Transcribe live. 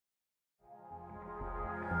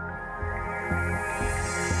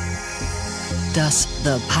Das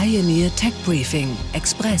The Pioneer Tech Briefing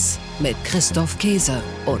Express mit Christoph Käse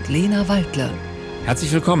und Lena Waldle.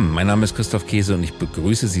 Herzlich willkommen, mein Name ist Christoph Käse und ich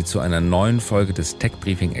begrüße Sie zu einer neuen Folge des Tech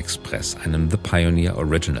Briefing Express, einem The Pioneer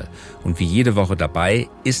Original. Und wie jede Woche dabei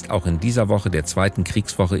ist auch in dieser Woche der zweiten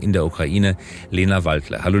Kriegswoche in der Ukraine Lena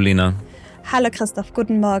Waldle. Hallo Lena. Hallo Christoph,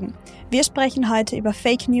 guten Morgen. Wir sprechen heute über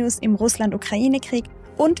Fake News im Russland-Ukraine-Krieg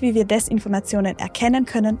und wie wir Desinformationen erkennen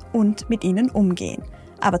können und mit ihnen umgehen.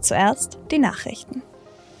 Aber zuerst die Nachrichten.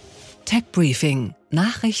 Tech Briefing.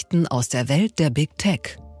 Nachrichten aus der Welt der Big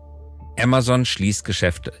Tech. Amazon schließt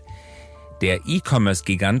Geschäfte. Der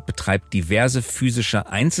E-Commerce-Gigant betreibt diverse physische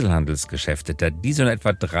Einzelhandelsgeschäfte, da diese nur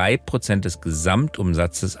etwa 3% des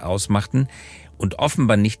Gesamtumsatzes ausmachten und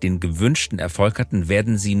offenbar nicht den gewünschten Erfolg hatten,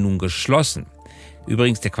 werden sie nun geschlossen.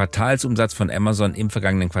 Übrigens, der Quartalsumsatz von Amazon im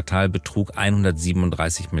vergangenen Quartal betrug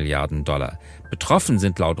 137 Milliarden $. Betroffen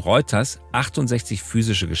sind laut Reuters 68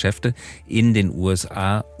 physische Geschäfte in den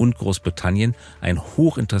USA und Großbritannien. Ein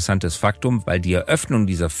hochinteressantes Faktum, weil die Eröffnung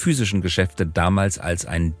dieser physischen Geschäfte damals als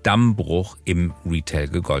ein Dammbruch im Retail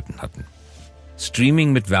gegolten hatten.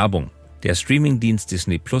 Streaming mit Werbung. Der Streamingdienst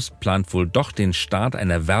Disney Plus plant wohl doch den Start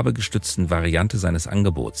einer werbegestützten Variante seines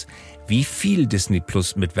Angebots. Wie viel Disney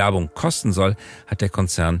Plus mit Werbung kosten soll, hat der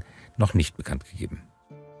Konzern noch nicht bekannt gegeben.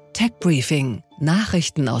 Tech Briefing.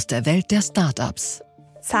 Nachrichten aus der Welt der Startups.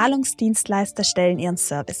 Zahlungsdienstleister stellen ihren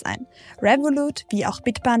Service ein. Revolut, wie auch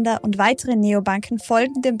Bitpanda und weitere Neobanken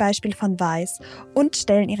folgen dem Beispiel von Wise und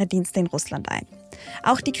stellen ihre Dienste in Russland ein.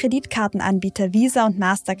 Auch die Kreditkartenanbieter Visa und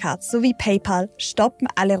Mastercard sowie PayPal stoppen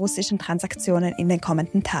alle russischen Transaktionen in den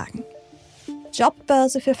kommenden Tagen.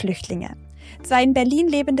 Jobbörse für Flüchtlinge. Zwei in Berlin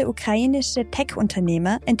lebende ukrainische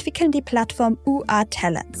Tech-Unternehmer entwickeln die Plattform UA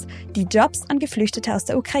Talents, die Jobs an Geflüchtete aus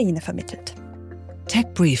der Ukraine vermittelt. Tech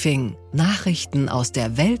Briefing. Nachrichten aus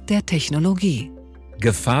der Welt der Technologie.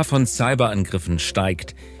 Gefahr von Cyberangriffen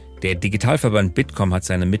steigt. Der Digitalverband Bitkom hat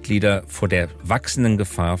seine Mitglieder vor der wachsenden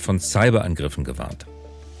Gefahr von Cyberangriffen gewarnt.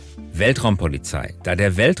 Weltraumpolizei. Da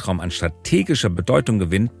der Weltraum an strategischer Bedeutung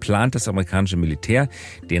gewinnt, plant das amerikanische Militär,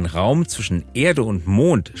 den Raum zwischen Erde und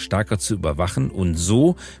Mond stärker zu überwachen und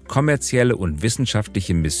so kommerzielle und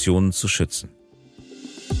wissenschaftliche Missionen zu schützen.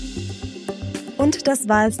 Und das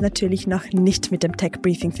war es natürlich noch nicht mit dem Tech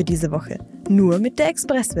Briefing für diese Woche, nur mit der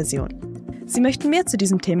Express-Version. Sie möchten mehr zu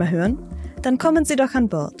diesem Thema hören? Dann kommen Sie doch an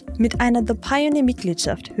Bord. Mit einer The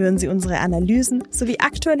Pioneer-Mitgliedschaft hören Sie unsere Analysen sowie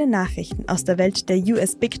aktuelle Nachrichten aus der Welt der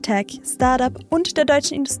US Big Tech, Startup und der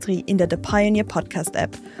deutschen Industrie in der The Pioneer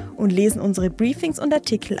Podcast-App und lesen unsere Briefings und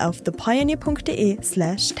Artikel auf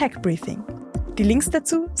thepioneer.de/techbriefing. Die Links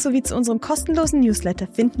dazu sowie zu unserem kostenlosen Newsletter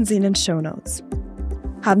finden Sie in den Shownotes.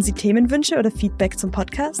 Haben Sie Themenwünsche oder Feedback zum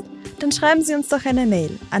Podcast? Dann schreiben Sie uns doch eine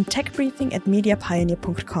Mail an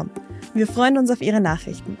techbriefing@mediapioneer.com. Wir freuen uns auf Ihre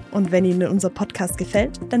Nachrichten und wenn Ihnen unser Podcast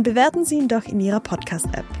gefällt, dann bewerten Sie ihn doch in Ihrer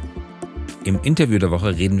Podcast-App. Im Interview der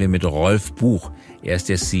Woche reden wir mit Rolf Buch. Er ist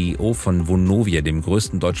der CEO von Vonovia, dem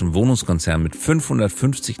größten deutschen Wohnungskonzern mit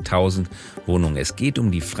 550.000 Wohnungen. Es geht um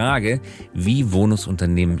die Frage, wie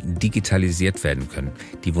Wohnungsunternehmen digitalisiert werden können.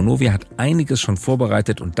 Die Vonovia hat einiges schon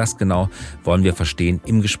vorbereitet und das genau wollen wir verstehen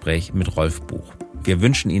im Gespräch mit Rolf Buch. Wir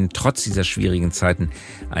wünschen Ihnen trotz dieser schwierigen Zeiten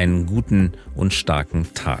einen guten und starken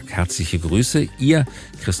Tag. Herzliche Grüße, Ihr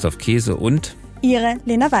Christoph Käse und Ihre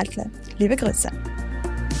Lena Waldle. Liebe Grüße.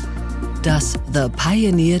 Das The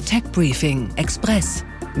Pioneer Tech Briefing Express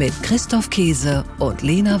mit Christoph Käse und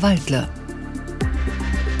Lena Waldle.